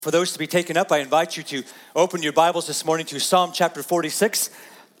For those to be taken up, I invite you to open your Bibles this morning to Psalm chapter 46.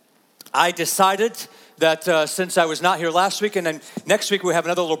 I decided that since I was not here last week, and then next week we have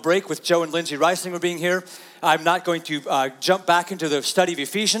another little break with Joe and Lindsay Reisinger being here, I'm not going to jump back into the study of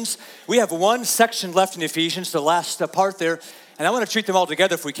Ephesians. We have one section left in Ephesians, the last part there, and I want to treat them all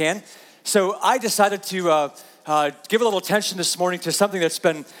together if we can. So I decided to give a little attention this morning to something that's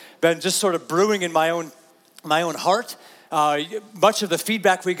been just sort of brewing in my own heart. Much of the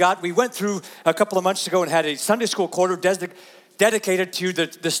feedback we got, we went through a couple of months ago and had a Sunday school quarter dedicated to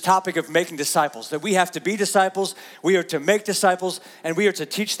this topic of making disciples, that we have to be disciples, we are to make disciples, and we are to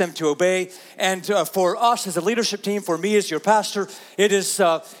teach them to obey. And for us as a leadership team, for me as your pastor, it has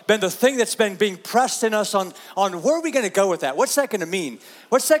been the thing that's been being pressed in us on where are we going to go with that? What's that going to mean?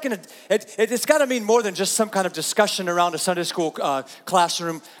 What's that going to, it's got to mean more than just some kind of discussion around a Sunday school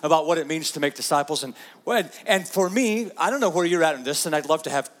classroom about what it means to make disciples. And for me, I don't know where you're at in this, and I'd love to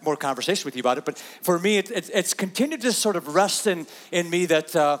have more conversation with you about it, but for me, it's continued to sort of rest in me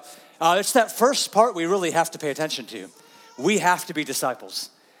that it's that first part we really have to pay attention to. We have to be disciples.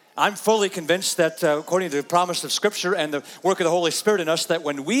 I'm fully convinced that according to the promise of Scripture and the work of the Holy Spirit in us, that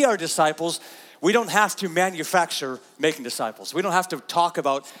when we are disciples, we don't have to manufacture making disciples. We don't have to talk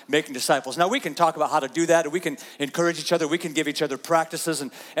about making disciples. Now, we can talk about how to do that, and we can encourage each other. We can give each other practices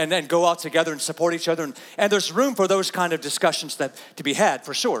and then go out together and support each other. And there's room for those kind of discussions to be had,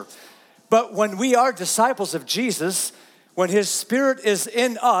 for sure. But when we are disciples of Jesus, when His Spirit is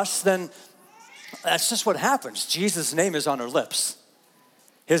in us, then that's just what happens. Jesus' name is on our lips.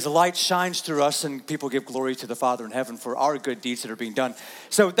 His light shines through us, and people give glory to the Father in heaven for our good deeds that are being done.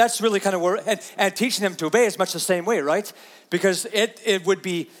 So that's really kind of where, and teaching them to obey is much the same way, right? Because it would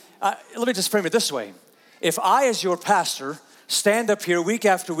be, let me just frame it this way. If I, as your pastor, stand up here week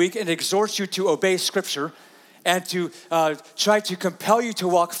after week and exhort you to obey Scripture and to try to compel you to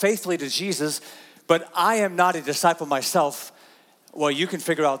walk faithfully to Jesus, but I am not a disciple myself, well, you can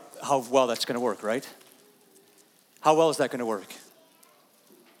figure out how well that's going to work, right? How well is that going to work?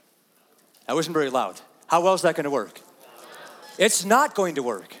 That wasn't very loud. How well is that going to work? It's not going to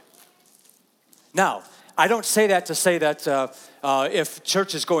work. Now, I don't say that to say that if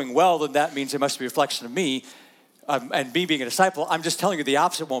church is going well, then that means it must be a reflection of me and me being a disciple. I'm just telling you the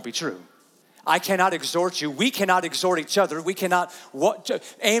opposite won't be true. I cannot exhort you. We cannot exhort each other. We cannot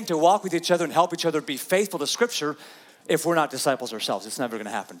aim to walk with each other and help each other be faithful to Scripture if we're not disciples ourselves. It's never going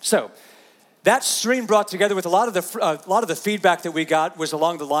to happen. So that stream brought together with a lot of the feedback that we got was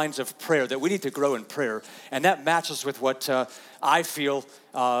along the lines of prayer, that we need to grow in prayer. And that matches with what I feel,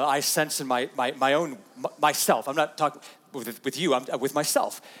 I sense in my own myself. I'm not talking with you, I'm with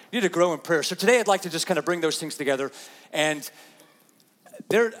myself. You need to grow in prayer. So today I'd like to just kind of bring those things together. And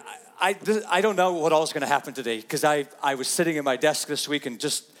I don't know what all is going to happen today, because I was sitting at my desk this week and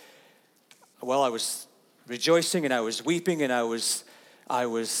I was rejoicing and I was weeping and I was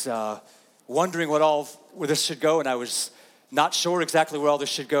wondering where this should go, and I was not sure exactly where all this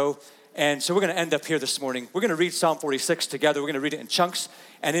should go. And so we're going to end up here this morning. We're going to read Psalm 46 together. We're going to read it in chunks,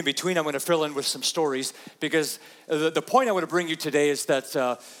 and in between I'm going to fill in with some stories, because the point I want to bring you today is that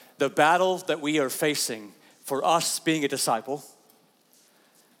the battle that we are facing for us being a disciple,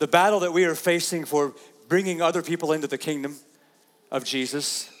 the battle that we are facing for bringing other people into the kingdom of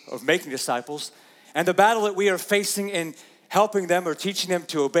Jesus, of making disciples, and the battle that we are facing in helping them or teaching them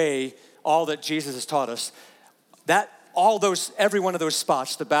to obey all that Jesus has taught us, every one of those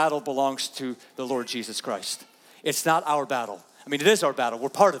spots, the battle belongs to the Lord Jesus Christ. It's not our battle. I mean, it is our battle. We're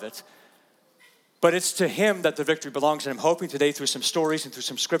part of it. But it's to Him that the victory belongs, and I'm hoping today through some stories and through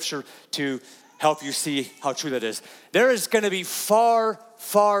some Scripture to help you see how true that is. There is going to be far,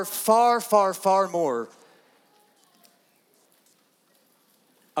 far, far, far, far more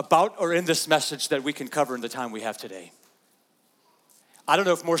about or in this message that we can cover in the time we have today. I don't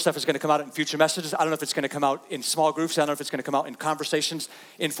know if more stuff is going to come out in future messages. I don't know if it's going to come out in small groups. I don't know if it's going to come out in conversations,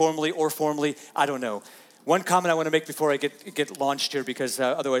 informally or formally. I don't know. One comment I want to make before I get launched here, because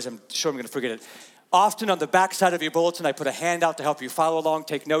otherwise I'm sure I'm going to forget it. Often on the back side of your bulletin, I put a handout to help you follow along,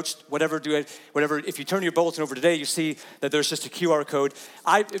 take notes, whatever. If you turn your bulletin over today, you see that there's just a QR code.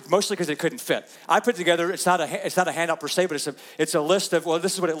 Mostly because it couldn't fit. I put together, it's not a handout per se, but it's a list of, well,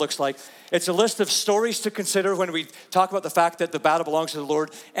 this is what it looks like. It's a list of stories to consider when we talk about the fact that the battle belongs to the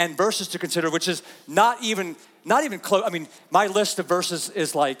Lord, and verses to consider, which is not even close. I mean, my list of verses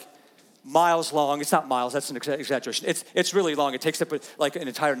is like miles long. It's not miles, that's an exaggeration. It's really long. It takes up like an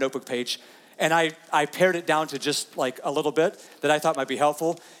entire notebook page. And I pared it down to just like a little bit that I thought might be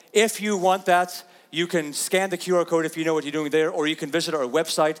helpful. If you want that, you can scan the QR code if you know what you're doing there, or you can visit our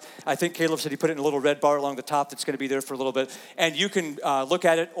website. I think Caleb said he put it in a little red bar along the top that's going to be there for a little bit. And you can look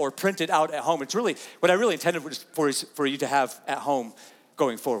at it or print it out at home. It's really, what I really intended was for you to have at home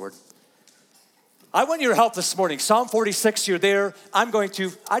going forward. I want your help this morning. Psalm 46, you're there. I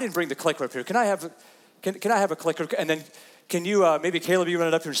didn't bring the clicker up here. Can I have a clicker? And then can you, maybe Caleb, you run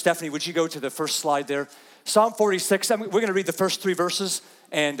it up here. Stephanie, would you go to the first slide there? Psalm 46, we're going to read the first 3 verses.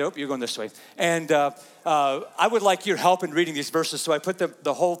 And, you're going this way. And I would like your help in reading these verses. So I put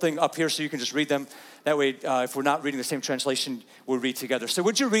the whole thing up here so you can just read them. That way, if we're not reading the same translation, we'll read together. So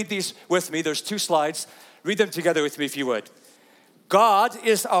would you read these with me? There's 2 slides. Read them together with me if you would. God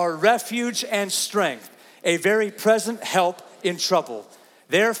is our refuge and strength, a very present help in trouble.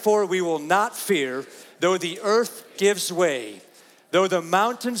 Therefore, we will not fear, though the earth gives way, though the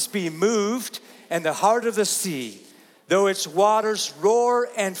mountains be moved and the heart of the sea, though its waters roar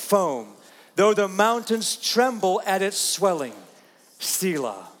and foam, though the mountains tremble at its swelling.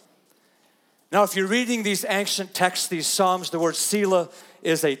 Selah. Now, if you're reading these ancient texts, these Psalms, the word Selah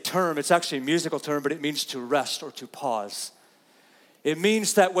is a term. It's actually a musical term, but it means to rest or to pause. It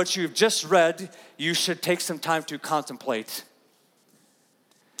means that what you've just read, you should take some time to contemplate.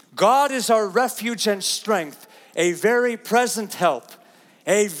 God is our refuge and strength, a very present help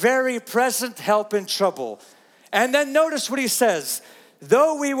in trouble. And then notice what he says,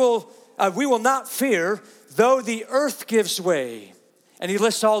 though we will not fear, though the earth gives way. And he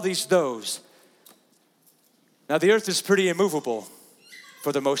lists all these those. Now the earth is pretty immovable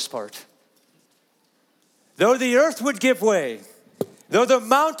for the most part. Though the earth would give way, though the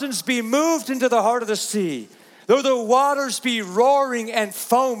mountains be moved into the heart of the sea, though the waters be roaring and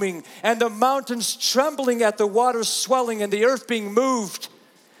foaming, and the mountains trembling at the waters swelling, and the earth being moved,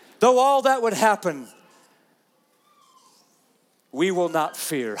 though all that would happen, we will not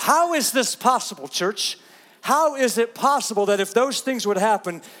fear. How is this possible, church? How is it possible that if those things would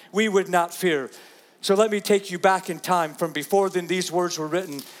happen, we would not fear? So let me take you back in time from before then these words were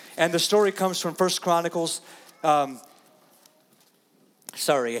written. And the story comes from 1 Chronicles. The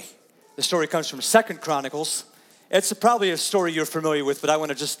story comes from 2 Chronicles. It's probably a story you're familiar with, but I want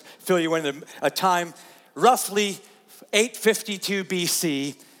to just fill you in a time, roughly 852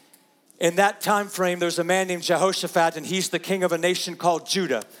 BC. In that time frame, there's a man named Jehoshaphat, and he's the king of a nation called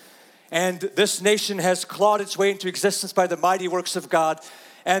Judah. And this nation has clawed its way into existence by the mighty works of God,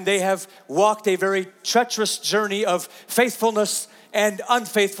 and they have walked a very treacherous journey of faithfulness and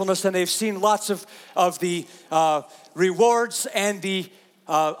unfaithfulness, and they've seen lots of the rewards and the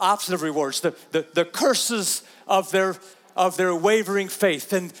opposite of rewards, the curses of their wavering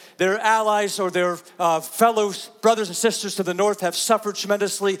faith. And their allies or their fellow brothers and sisters to the north have suffered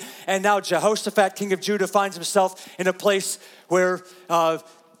tremendously. And now Jehoshaphat, king of Judah, finds himself in a place where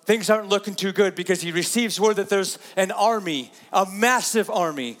things aren't looking too good, because he receives word that there's an army, a massive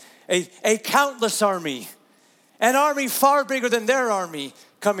army, a countless army, an army far bigger than their army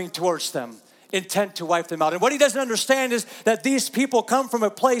coming towards them, intent to wipe them out. And what he doesn't understand is that these people come from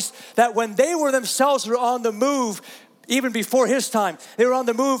a place that when they were themselves were on the move, even before his time, they were on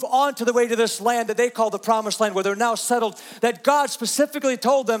the move onto the way to this land that they call the Promised Land, where they're now settled, that God specifically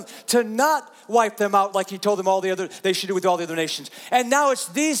told them to not wipe them out like he told them they should do with all the other nations. And now it's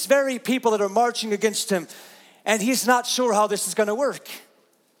these very people that are marching against him, and he's not sure how this is going to work,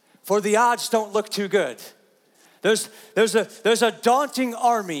 for the odds don't look too good. There's a daunting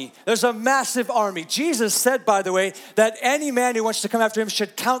army. There's a massive army. Jesus said, by the way, that any man who wants to come after him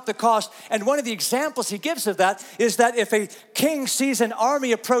should count the cost. And one of the examples he gives of that is that if a king sees an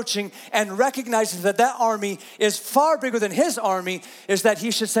army approaching and recognizes that that army is far bigger than his army, is that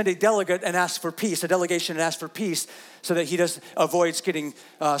he should send a delegate and ask for peace, a delegation and ask for peace, so that he avoids getting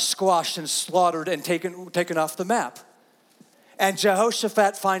squashed and slaughtered and taken off the map. And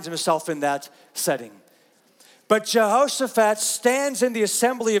Jehoshaphat finds himself in that setting. But Jehoshaphat stands in the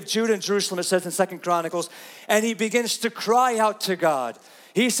assembly of Judah and Jerusalem, it says in 2 Chronicles, and he begins to cry out to God.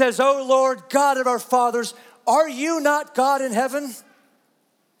 He says, "O Lord, God of our fathers, are you not God in heaven?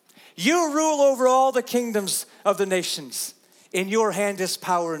 You rule over all the kingdoms of the nations. In your hand is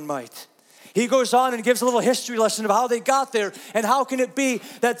power and might." He goes on and gives a little history lesson of how they got there, and how can it be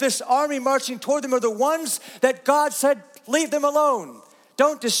that this army marching toward them are the ones that God said, leave them alone.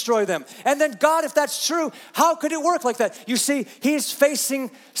 Don't destroy them. And then God, if that's true, how could it work like that? You see, he's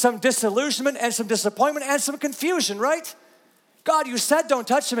facing some disillusionment and some disappointment and some confusion, right? God, you said don't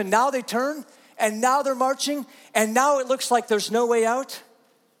touch them, and now they turn, and now they're marching, and now it looks like there's no way out.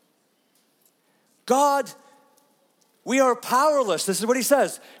 God, we are powerless. This is what he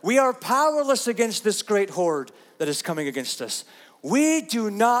says. We are powerless against this great horde that is coming against us. We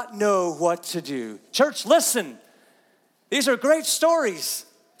do not know what to do. Church, listen. These are great stories.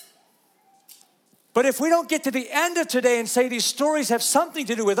 But if we don't get to the end of today and say these stories have something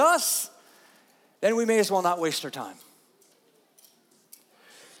to do with us, then we may as well not waste our time.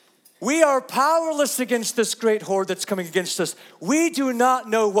 We are powerless against this great horde that's coming against us. We do not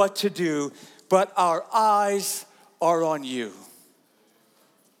know what to do, but our eyes are on you.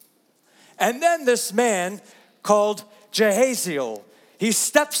 And then this man called Jahaziel, he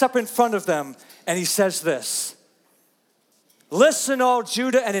steps up in front of them and he says this: "Listen, all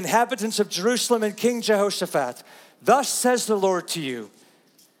Judah and inhabitants of Jerusalem and King Jehoshaphat, thus says the Lord to you."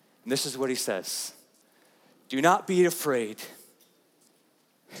 And this is what he says: "Do not be afraid."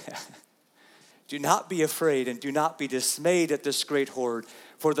 Do not be afraid and do not be dismayed at this great horde,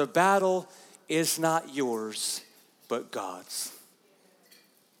 for the battle is not yours, but God's.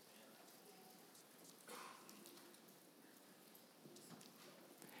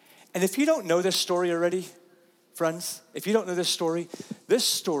 And if you don't know this story already, friends, if you don't know this story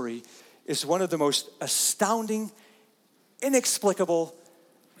is one of the most astounding, inexplicable,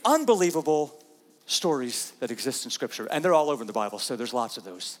 unbelievable stories that exist in Scripture. And they're all over in the Bible, so there's lots of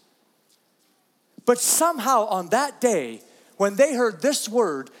those. But somehow on that day, when they heard this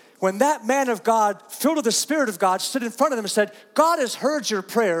word, when that man of God, filled with the Spirit of God, stood in front of them and said, "God has heard your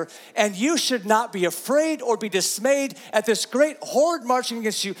prayer, and you should not be afraid or be dismayed at this great horde marching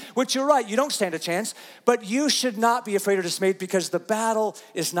against you," which you're right, you don't stand a chance, but you should not be afraid or dismayed because the battle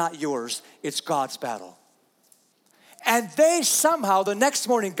is not yours, it's God's battle. And they somehow, the next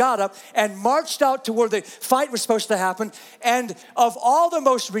morning, got up and marched out to where the fight was supposed to happen. And of all the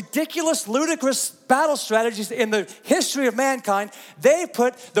most ridiculous, ludicrous battle strategies in the history of mankind, they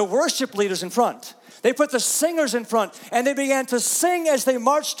put the worship leaders in front. They put the singers in front, and they began to sing as they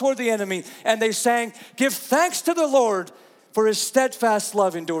marched toward the enemy. And they sang, "Give thanks to the Lord, for his steadfast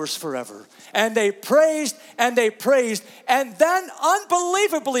love endures forever." And they praised, and they praised. And then,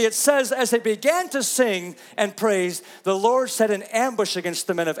 unbelievably, it says, as they began to sing and praise, the Lord set an ambush against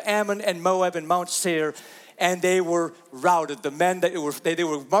the men of Ammon and Moab and Mount Seir, and they were routed. The men that they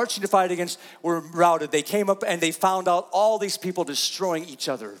were marching to fight against were routed. They came up and they found out all these people destroying each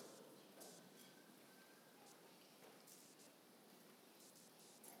other.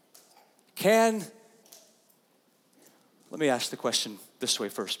 Let me ask the question this way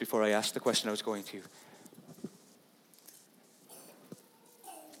first before I ask the question I was going to.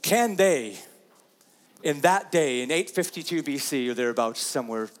 Can they, in that day, in 852 BC or thereabouts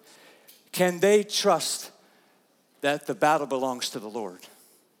somewhere, can they trust that the battle belongs to the Lord?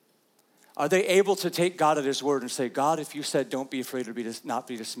 Are they able to take God at his word and say, "God, if you said don't be afraid or not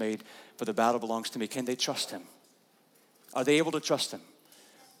be dismayed, for the battle belongs to me," can they trust him? Are they able to trust him?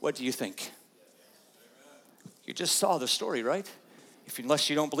 What do you think? You just saw the story, right? Unless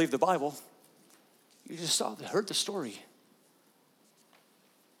you don't believe the Bible, you just heard the story.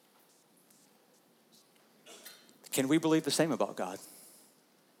 Can we believe the same about God?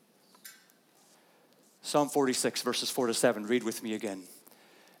 Psalm 46, verses 4-7. Read with me again.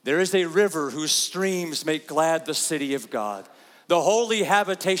 "There is a river whose streams make glad the city of God, the holy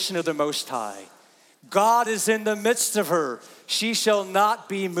habitation of the Most High. God is in the midst of her. She shall not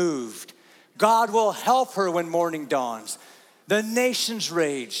be moved. God will help her when morning dawns. The nations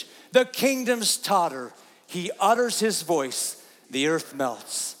rage, the kingdoms totter. He utters his voice, the earth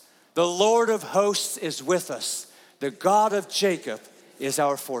melts. The Lord of hosts is with us. The God of Jacob is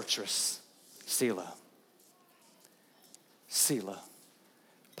our fortress." Selah. Selah.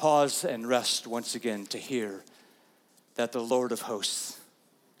 Pause and rest once again to hear that the Lord of hosts,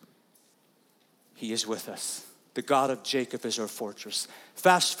 he is with us. The God of Jacob is our fortress.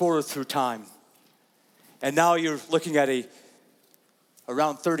 Fast forward through time. And now you're looking at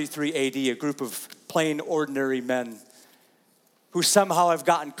around 33 AD, a group of plain, ordinary men who somehow have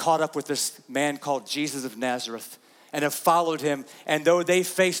gotten caught up with this man called Jesus of Nazareth and have followed him. And though they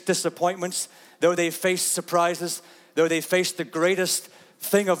faced disappointments, though they faced surprises, though they faced the greatest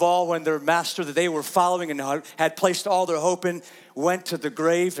thing of all when their master that they were following and had placed all their hope in went to the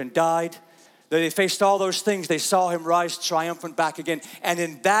grave and died, they faced all those things, they saw him rise triumphant back again. And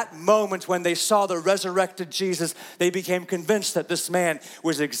in that moment when they saw the resurrected Jesus, they became convinced that this man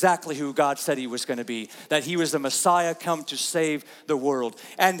was exactly who God said he was going to be, that he was the Messiah come to save the world.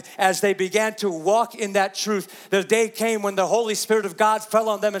 And as they began to walk in that truth, the day came when the Holy Spirit of God fell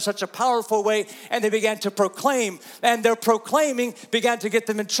on them in such a powerful way, and they began to proclaim, and their proclaiming began to get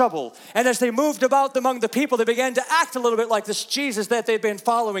them in trouble. And as they moved about among the people, they began to act a little bit like this Jesus that they'd been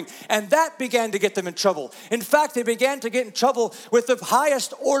following, and that began began to get them in trouble. In fact, they began to get in trouble with the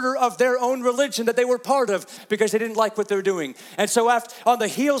highest order of their own religion that they were part of because they didn't like what they were doing. And so on the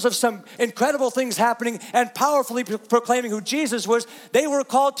heels of some incredible things happening and powerfully proclaiming who Jesus was, they were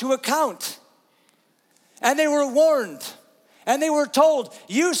called to account. And they were warned. And they were told,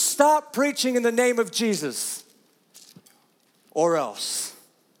 you stop preaching in the name of Jesus, or else.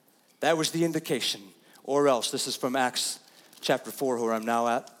 That was the indication, or else. This is from Acts chapter 4, where I'm now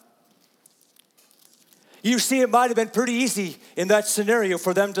at. You see, it might have been pretty easy in that scenario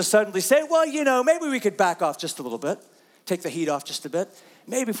for them to suddenly say, well, maybe we could back off just a little bit, take the heat off just a bit.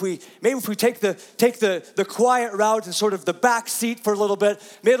 Maybe if we take the quiet route and sort of the back seat for a little bit,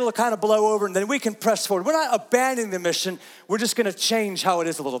 maybe it'll kind of blow over and then we can press forward. We're not abandoning the mission. We're just going to change how it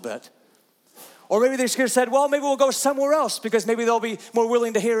is a little bit. Or maybe they just could have said, well, maybe we'll go somewhere else because maybe they'll be more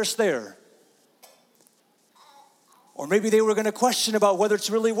willing to hear us there. Or maybe they were going to question about whether it's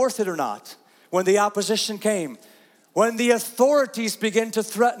really worth it or not when the opposition came. When the authorities begin to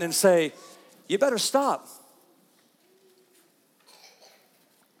threaten and say, you better stop.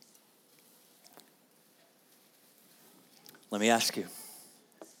 Let me ask you,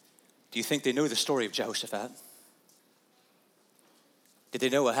 do you think they knew the story of Jehoshaphat? Did they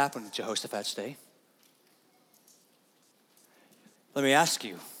know what happened in Jehoshaphat's day? Let me ask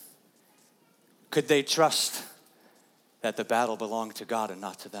you, could they trust that the battle belonged to God and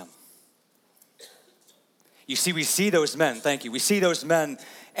not to them? You see, we see those men, thank you. We see those men,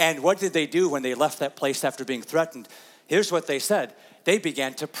 and what did they do when they left that place after being threatened? Here's what they said. They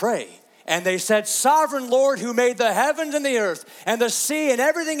began to pray. And they said, Sovereign Lord, who made the heavens and the earth and the sea and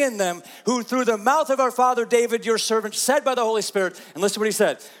everything in them, who through the mouth of our father David, your servant, said by the Holy Spirit, and listen to what he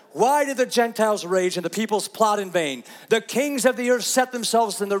said, why did the Gentiles rage and the peoples plot in vain? The kings of the earth set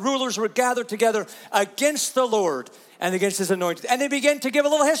themselves and the rulers were gathered together against the Lord and against his anointed. And they began to give a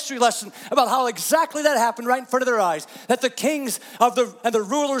little history lesson about how exactly that happened right in front of their eyes, that the kings and the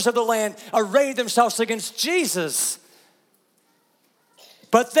rulers of the land arrayed themselves against Jesus.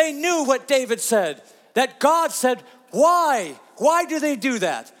 But they knew what David said, that God said, why? Why do they do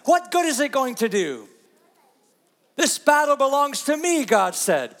that? What good is it going to do? This battle belongs to me, God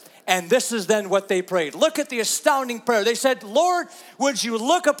said. And this is then what they prayed. Look at the astounding prayer. They said, Lord, would you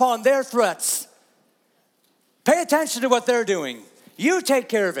look upon their threats? Pay attention to what they're doing. You take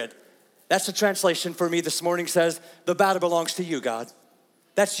care of it. That's the translation for me this morning says, the battle belongs to you, God.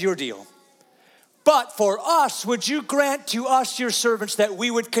 That's your deal. But for us, would you grant to us, your servants, that we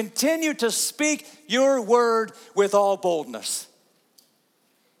would continue to speak your word with all boldness?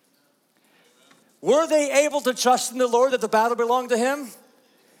 Were they able to trust in the Lord that the battle belonged to him?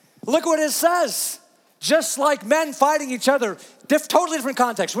 Look what it says. Just like men fighting each other, totally different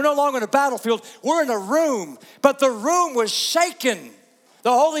context. We're no longer in a battlefield. We're in a room, but the room was shaken.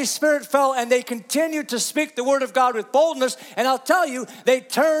 The Holy Spirit fell and they continued to speak the word of God with boldness. And I'll tell you, they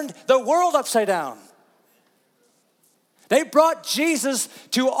turned the world upside down. They brought Jesus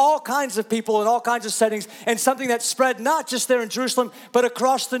to all kinds of people in all kinds of settings and something that spread not just there in Jerusalem, but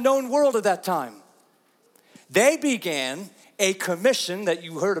across the known world at that time. They began a commission that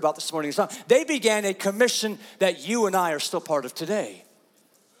you heard about this morning. They began a commission that you and I are still part of today.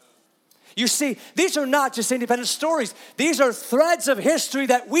 You see, these are not just independent stories. These are threads of history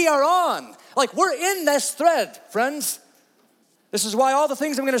that we are on. Like we're in this thread, friends. This is why all the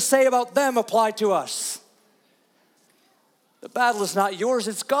things I'm going to say about them apply to us. The battle is not yours,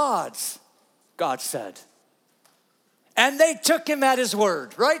 it's God's, God said. And they took him at his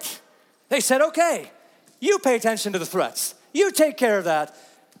word, right? They said, okay, you pay attention to the threats. You take care of that.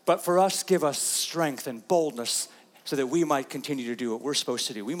 But for us, give us strength and boldness so that we might continue to do what we're supposed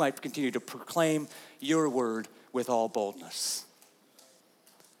to do. We might continue to proclaim your word with all boldness.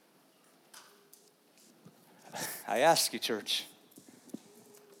 I ask you, church,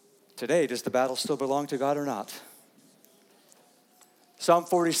 today, does the battle still belong to God or not? Psalm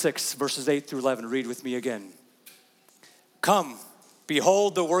 46, verses 8 through 11, read with me again. Come,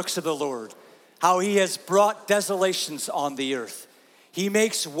 behold the works of the Lord, how he has brought desolations on the earth. He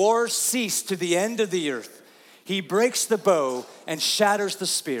makes war cease to the end of the earth. He breaks the bow and shatters the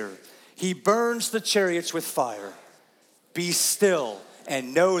spear. He burns the chariots with fire. Be still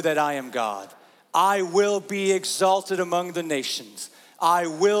and know that I am God. I will be exalted among the nations. I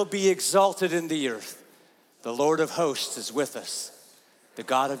will be exalted in the earth. The Lord of hosts is with us. The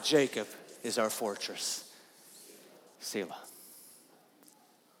God of Jacob is our fortress. Selah.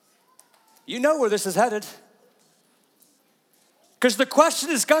 You know where this is headed. Because the question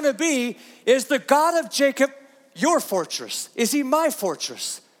is going to be, is the God of Jacob your fortress? Is he my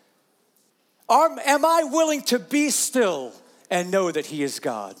fortress? Am I willing to be still and know that he is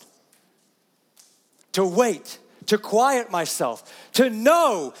God? to wait, to quiet myself, to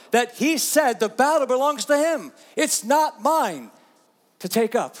know that he said the battle belongs to him. It's not mine to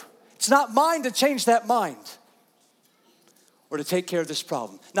take up. It's not mine to change that mind or to take care of this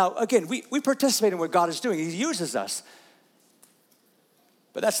problem. Now, again, we participate in what God is doing. He uses us.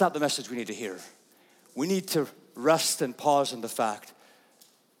 But that's not the message we need to hear. We need to rest and pause on the fact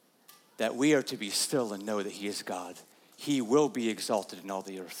that we are to be still and know that he is God. He will be exalted in all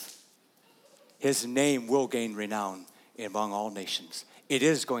the earth. His name will gain renown among all nations. It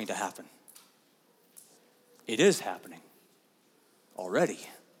is going to happen. It is happening already.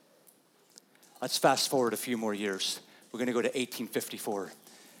 Let's fast forward a few more years. We're going to go to 1854.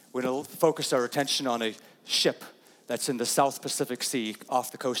 We're going to focus our attention on a ship that's in the South Pacific Sea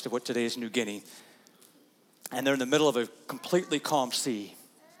off the coast of what today is New Guinea. And they're in the middle of a completely calm sea.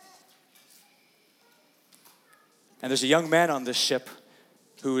 And there's a young man on this ship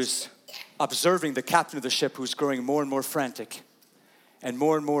who is observing the captain of the ship, who's growing more and more frantic and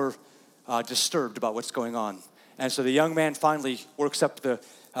more disturbed about what's going on. And so the young man finally works up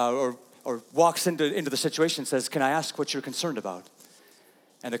or walks into the situation and says, "Can I ask what you're concerned about?"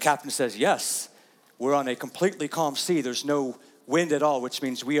 And the captain says, "Yes, we're on a completely calm sea. There's no wind at all, which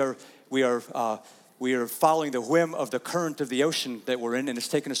means we are following the whim of the current of the ocean that we're in, and it's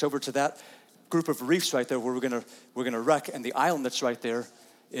taking us over to that group of reefs right there where we're gonna wreck, and the island that's right there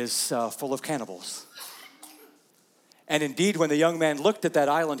is full of cannibals." And indeed, when the young man looked at that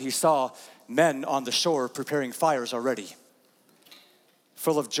island, he saw men on the shore preparing fires already,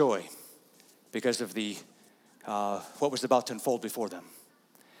 full of joy because of the what was about to unfold before them.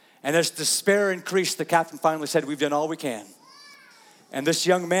 And as despair increased, the captain finally said, "We've done all we can." And this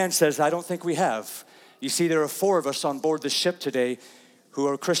young man says, "I don't think we have. You see, there are 4 of us on board this ship today who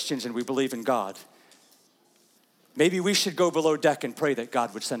are Christians and we believe in God. Maybe we should go below deck and pray that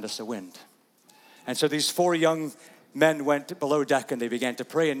God would send us a wind." And so these 4 young men went below deck and they began to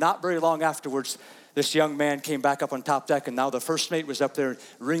pray. And not very long afterwards, this young man came back up on top deck, and now the first mate was up there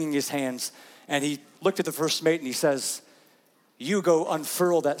wringing his hands. And he looked at the first mate and he says, "You go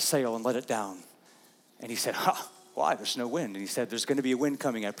unfurl that sail and let it down." And he said, "Why? There's no wind." And he said, "There's going to be a wind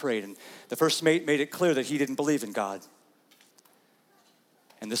coming, I prayed." And the first mate made it clear that he didn't believe in God.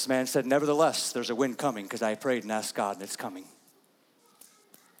 And this man said, "Nevertheless, there's a wind coming because I prayed and asked God, and it's coming."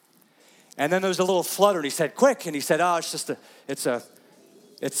 And then there was a little flutter, and he said, "Quick!" And he said, "It's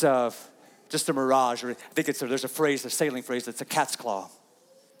just a mirage." Or I think there's a phrase, a sailing phrase, that's a cat's claw.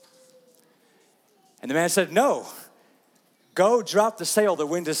 And the man said, "No, go drop the sail, the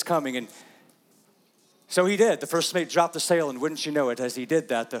wind is coming." And so he did. The first mate dropped the sail, and wouldn't you know it, as he did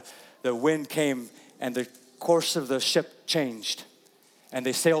that, the wind came and the course of the ship changed. And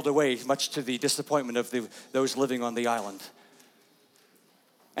they sailed away, much to the disappointment of those living on the island.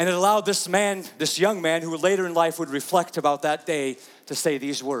 And it allowed this young man, who later in life would reflect about that day, to say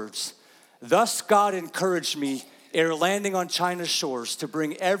these words: "Thus God encouraged me ere landing on China's shores to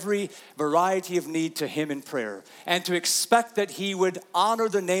bring every variety of need to him in prayer, and to expect that he would honor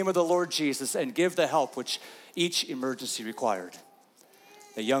the name of the Lord Jesus and give the help which each emergency required."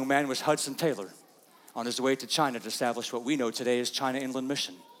 The young man was Hudson Taylor, on his way to China to establish what we know today as China Inland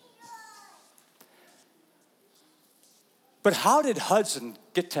Mission. But how did Hudson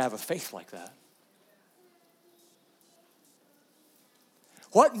get to have a faith like that?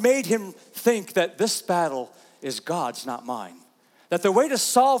 What made him think that this battle is God's, not mine? That the way to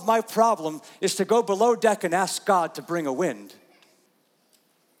solve my problem is to go below deck and ask God to bring a wind.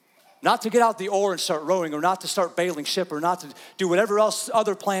 Not to get out the oar and start rowing, or not to start bailing ship, or not to do whatever else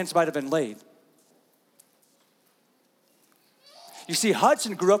other plans might have been laid. You see,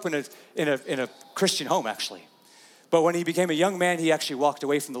 Hudson grew up in a Christian home, actually. But when he became a young man, he actually walked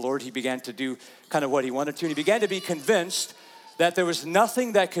away from the Lord. He began to do kind of what he wanted to, and he began to be convinced that there was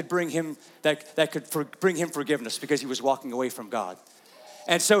nothing that could bring him bring him forgiveness, because he was walking away from God.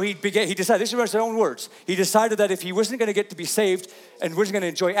 And so he decided, this is his own words, he decided that if he wasn't going to get to be saved and wasn't going to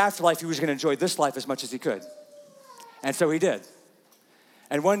enjoy afterlife, he was going to enjoy this life as much as he could. And so he did.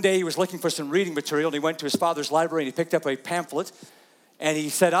 And one day he was looking for some reading material, and he went to his father's library and he picked up a pamphlet. And he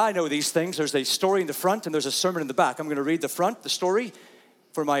said, "I know these things. There's a story in the front and there's a sermon in the back. I'm going to read the front, the story,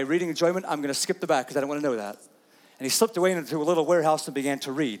 for my reading enjoyment. I'm going to skip the back because I don't want to know that." And he slipped away into a little warehouse and began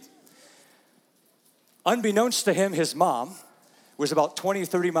to read. Unbeknownst to him, his mom was about 20,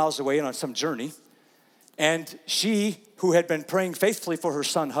 30 miles away and on some journey. And she, who had been praying faithfully for her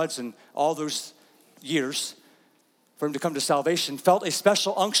son Hudson all those years for him to come to salvation, felt a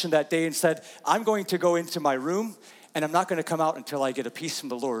special unction that day and said, "I'm going to go into my room, and I'm not going to come out until I get a peace from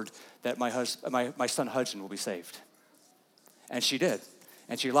the Lord that my son Hudson will be saved." And she did.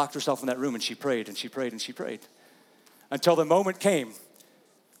 And she locked herself in that room and she prayed and she prayed and she prayed. Until the moment came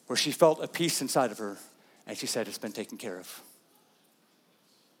where she felt a peace inside of her and she said, it's been taken care of.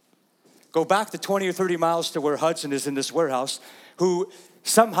 Go back the 20 or 30 miles to where Hudson is in this warehouse, who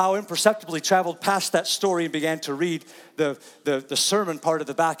somehow imperceptibly traveled past that story and began to read the sermon part of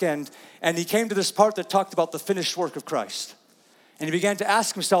the back end. And he came to this part that talked about the finished work of Christ. And he began to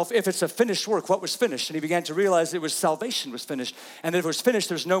ask himself, if it's a finished work, what was finished? And he began to realize it was salvation was finished. And if it was finished,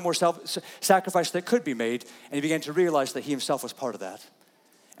 there's no more sacrifice that could be made. And he began to realize that he himself was part of that.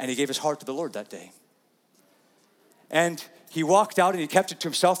 And he gave his heart to the Lord that day. And he walked out and he kept it to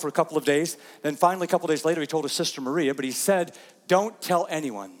himself for a couple of days. Then finally, a couple of days later, he told his sister Maria, but he said, don't tell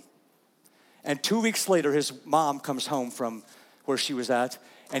anyone. And 2 weeks later, his mom comes home from where she was at,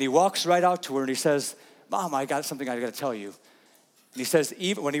 and he walks right out to her and he says, Mom, I got something I got to tell you. And he says,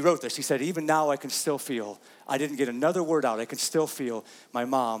 even when he wrote this, he said, even now I can still feel, I didn't get another word out, I can still feel my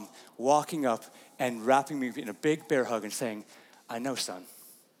mom walking up and wrapping me in a big bear hug and saying, I know, son,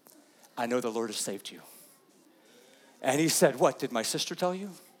 I know the Lord has saved you. And he said, what, did my sister tell you?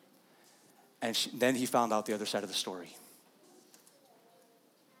 And then he found out the other side of the story.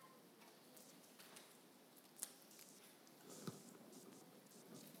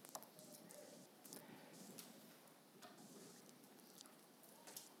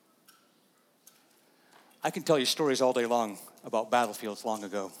 I can tell you stories all day long about battlefields long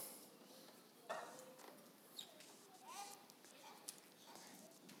ago.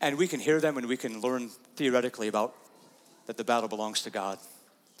 And we can hear them and we can learn theoretically about that the battle belongs to God.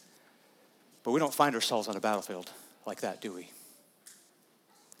 But we don't find ourselves on a battlefield like that, do we?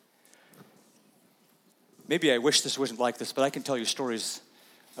 Maybe I wish this wasn't like this, but I can tell you stories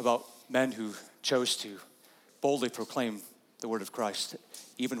about men who chose to boldly proclaim the word of Christ,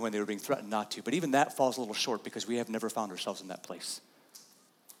 even when they were being threatened not to. But even that falls a little short because we have never found ourselves in that place.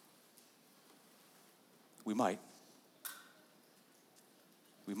 We might.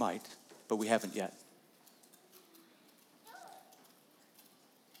 We might, but we haven't yet.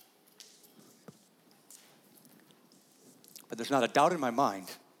 But there's not a doubt in my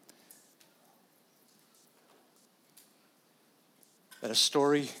mind that a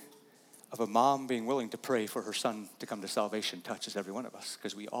story of a mom being willing to pray for her son to come to salvation touches every one of us,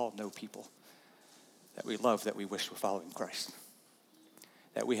 because we all know people that we love, that we wish were following Christ,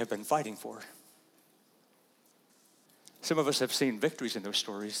 that we have been fighting for. Some of us have seen victories in those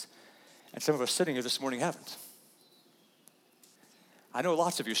stories, and some of us sitting here this morning haven't. I know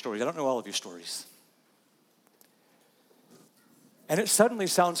lots of your stories. I don't know all of your stories. And it suddenly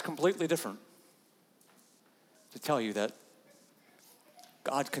sounds completely different to tell you that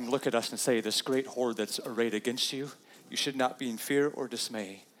God can look at us and say, this great horde that's arrayed against you, you should not be in fear or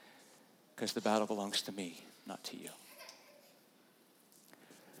dismay, because the battle belongs to me, not to you.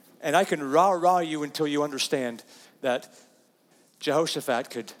 And I can rah-rah you until you understand that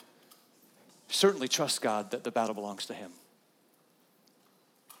Jehoshaphat could certainly trust God that the battle belongs to him.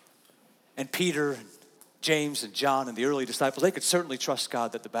 And Peter and James and John and the early disciples, they could certainly trust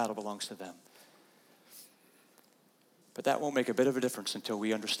God that the battle belongs to them. But that won't make a bit of a difference until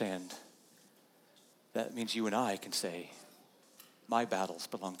we understand that means you and I can say, my battles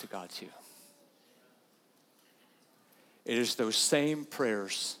belong to God too. It is those same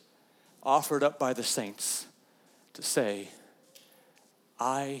prayers offered up by the saints to say,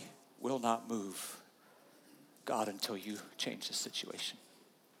 I will not move, God, until you change the situation.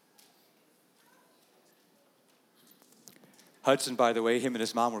 Hudson, by the way, him and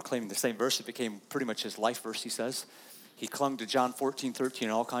his mom were claiming the same verse. It became pretty much his life verse, he says. He clung to John 14:13 in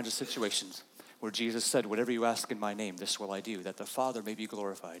all kinds of situations where Jesus said, whatever you ask in my name, this will I do, that the Father may be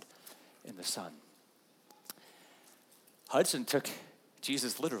glorified in the Son. Hudson took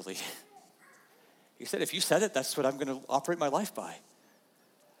Jesus literally. He said, if you said it, that's what I'm going to operate my life by.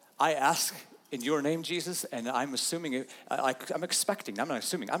 I ask in your name, Jesus, and I'm assuming, I'm expecting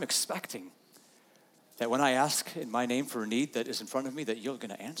that when I ask in my name for a need that is in front of me, that you're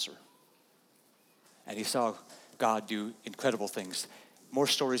going to answer. And he saw God do incredible things. More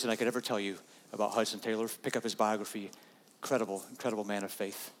stories than I could ever tell you about Hudson Taylor. Pick up his biography. Incredible man of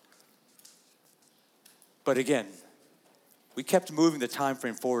faith. But again, we kept moving the time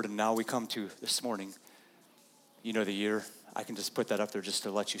frame forward, and now we come to this morning. You know the year. I can just put that up there just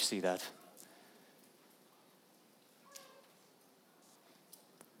to let you see that.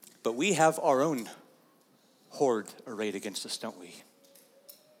 But we have our own horde arrayed against us, don't we?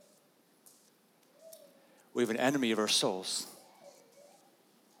 We have an enemy of our souls.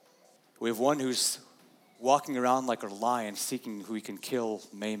 We have one who's walking around like a lion, seeking who he can kill,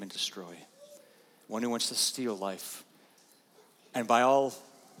 maim, and destroy. One who wants to steal life. And by all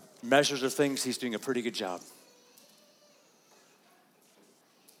measures of things, he's doing a pretty good job.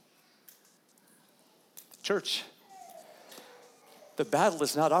 Church, the battle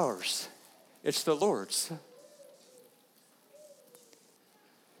is not ours. It's the Lord's.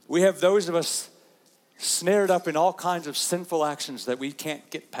 We have those of us snared up in all kinds of sinful actions that we can't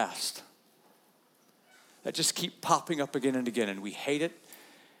get past, that just keep popping up again and again, and we hate it.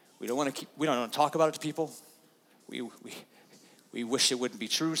 We don't want to talk about it to people. We wish it wouldn't be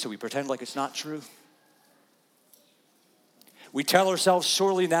true, so we pretend like it's not true. We tell ourselves,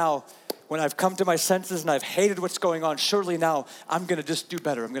 surely now, when I've come to my senses and I've hated what's going on, surely now I'm going to just do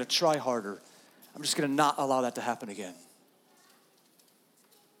better. I'm going to try harder. I'm just going to not allow that to happen again.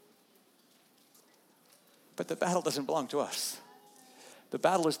 But the battle doesn't belong to us. The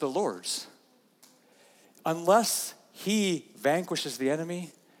battle is the Lord's. Unless he vanquishes the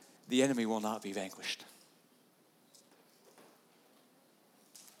enemy will not be vanquished.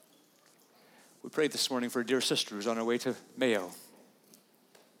 We prayed this morning for a dear sister who's on her way to Mayo.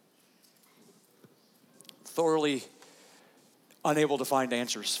 Thoroughly unable to find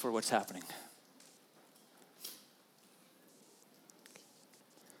answers for what's happening.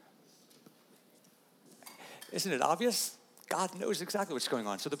 Isn't it obvious? God knows exactly what's going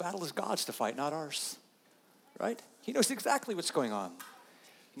on. So the battle is God's to fight, not ours. Right? He knows exactly what's going on.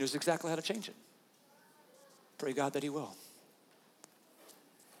 He knows exactly how to change it. Pray God that he will.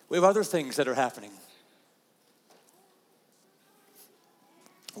 We have other things that are happening.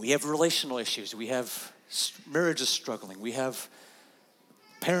 We have relational issues. We have marriages struggling. We have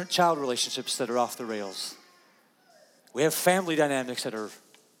parent-child relationships that are off the rails. We have family dynamics that are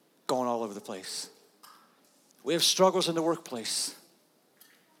going all over the place. We have struggles in the workplace.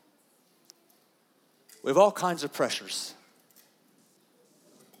 We have all kinds of pressures.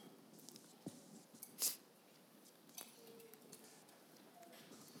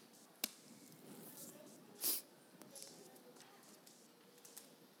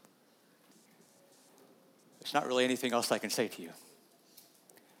 There's not really anything else I can say to you.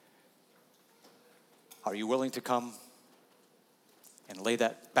 Are you willing to come and lay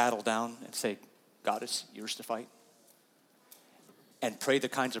that battle down and say, God, it's yours to fight? And pray the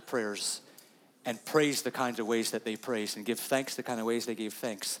kinds of prayers and praise the kinds of ways that they praised and give thanks the kind of ways they gave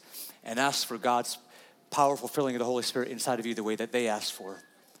thanks and ask for God's powerful filling of the Holy Spirit inside of you the way that they asked for,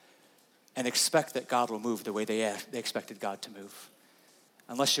 and expect that God will move the way they expected God to move.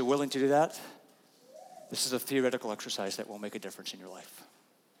 Unless you're willing to do that, this is a theoretical exercise that won't make a difference in your life.